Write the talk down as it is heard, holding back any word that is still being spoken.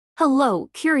Hello,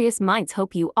 curious minds,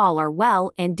 hope you all are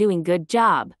well and doing good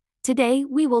job. Today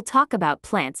we will talk about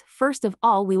plants. First of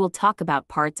all, we will talk about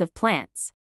parts of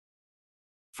plants.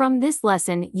 From this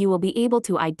lesson, you will be able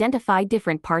to identify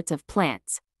different parts of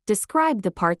plants, describe the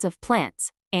parts of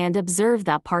plants, and observe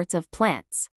the parts of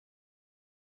plants.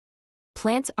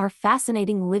 Plants are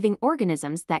fascinating living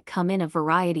organisms that come in a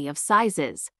variety of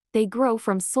sizes. They grow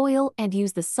from soil and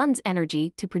use the sun's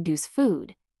energy to produce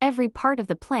food. Every part of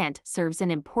the plant serves an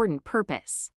important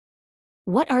purpose.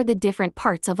 What are the different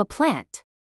parts of a plant?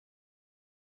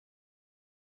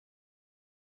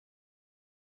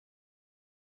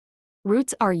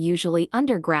 Roots are usually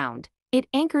underground. It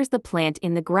anchors the plant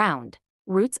in the ground.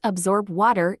 Roots absorb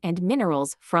water and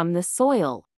minerals from the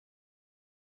soil.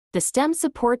 The stem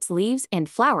supports leaves and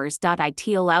flowers. It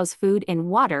allows food and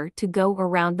water to go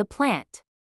around the plant.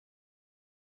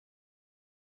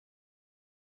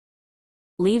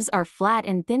 Leaves are flat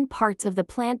and thin parts of the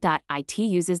plant. It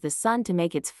uses the sun to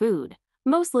make its food.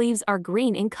 Most leaves are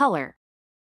green in color.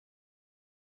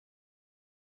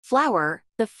 Flower.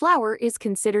 The flower is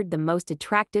considered the most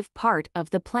attractive part of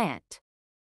the plant.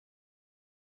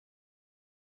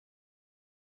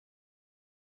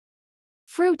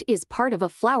 Fruit is part of a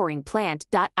flowering plant.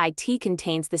 It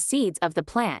contains the seeds of the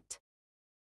plant.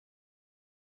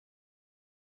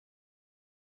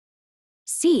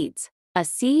 Seeds. A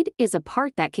seed is a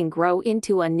part that can grow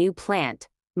into a new plant.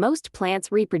 Most plants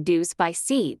reproduce by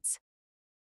seeds.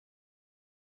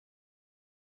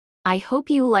 I hope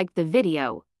you liked the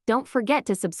video. Don't forget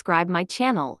to subscribe my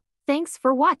channel. Thanks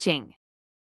for watching.